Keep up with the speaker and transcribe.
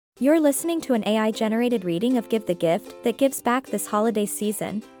You're listening to an AI-generated reading of Give the Gift That Gives Back this holiday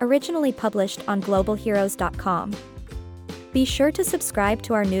season, originally published on globalheroes.com. Be sure to subscribe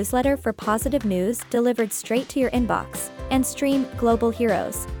to our newsletter for positive news delivered straight to your inbox, and stream Global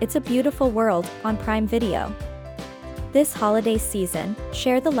Heroes, It's a Beautiful World on Prime Video. This holiday season,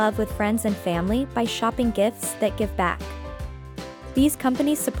 share the love with friends and family by shopping gifts that give back. These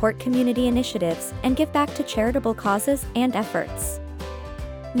companies support community initiatives and give back to charitable causes and efforts.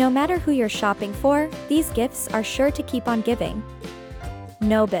 No matter who you're shopping for, these gifts are sure to keep on giving.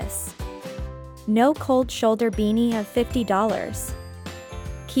 Nobis. No cold shoulder beanie of $50.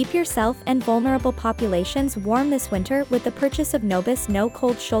 Keep yourself and vulnerable populations warm this winter with the purchase of Nobis No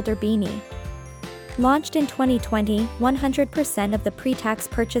Cold Shoulder Beanie. Launched in 2020, 100% of the pre-tax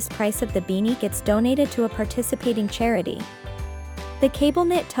purchase price of the beanie gets donated to a participating charity. The cable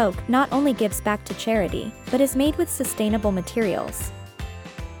knit toque not only gives back to charity, but is made with sustainable materials.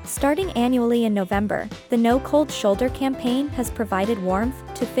 Starting annually in November, the No Cold Shoulder campaign has provided warmth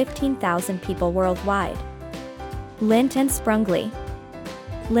to 15,000 people worldwide. Lindt and Sprungly.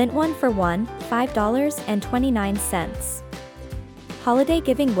 Lindt 1 for $1, $5.29. Holiday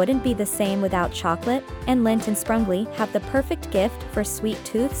giving wouldn't be the same without chocolate, and Lindt and Sprungly have the perfect gift for sweet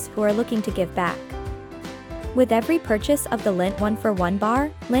tooths who are looking to give back. With every purchase of the Lindt 1 for $1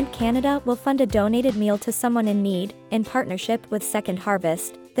 bar, Lindt Canada will fund a donated meal to someone in need, in partnership with Second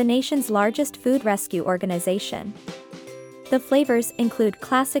Harvest, the nation's largest food rescue organization. The flavors include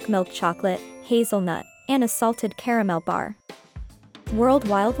classic milk chocolate, hazelnut, and a salted caramel bar. World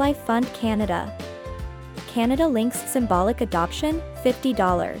Wildlife Fund Canada. Canada links symbolic adoption,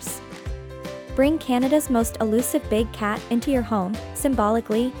 $50. Bring Canada's most elusive big cat into your home,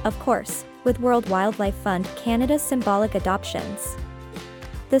 symbolically, of course, with World Wildlife Fund Canada's symbolic adoptions.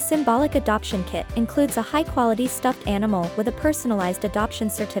 The symbolic adoption kit includes a high-quality stuffed animal with a personalized adoption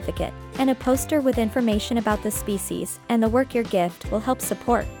certificate, and a poster with information about the species and the work your gift will help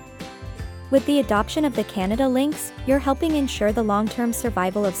support. With the adoption of the Canada Lynx, you're helping ensure the long-term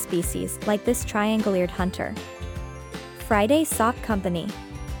survival of species like this triangle-eared hunter. Friday Sock Company.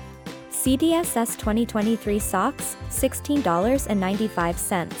 CDSS 2023 socks,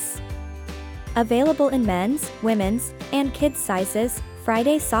 $16.95. Available in men's, women's, and kids' sizes,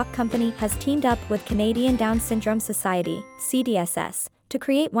 Friday Sock Company has teamed up with Canadian Down Syndrome Society, CDSS, to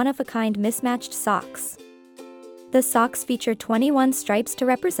create one-of-a-kind mismatched socks. The socks feature 21 stripes to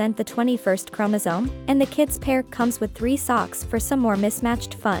represent the 21st chromosome, and the kids' pair comes with 3 socks for some more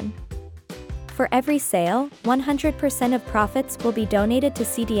mismatched fun. For every sale, 100% of profits will be donated to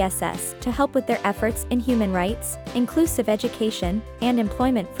CDSS to help with their efforts in human rights, inclusive education, and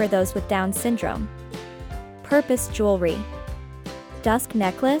employment for those with Down syndrome. Purpose Jewelry. Dusk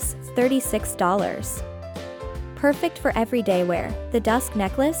necklace, $36. Perfect for everyday wear, the Dusk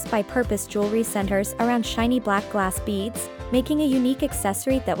necklace by Purpose Jewelry centers around shiny black glass beads, making a unique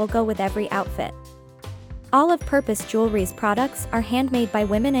accessory that will go with every outfit. All of Purpose Jewelry's products are handmade by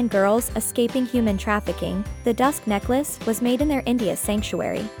women and girls escaping human trafficking. The Dusk necklace was made in their India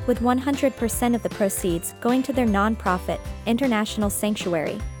sanctuary, with 100% of the proceeds going to their non-profit, International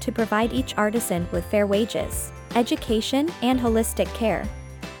Sanctuary, to provide each artisan with fair wages, education, and holistic care.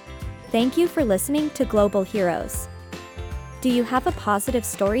 Thank you for listening to Global Heroes. Do you have a positive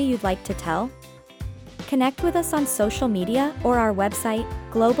story you'd like to tell? Connect with us on social media or our website,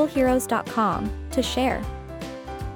 globalheroes.com, to share.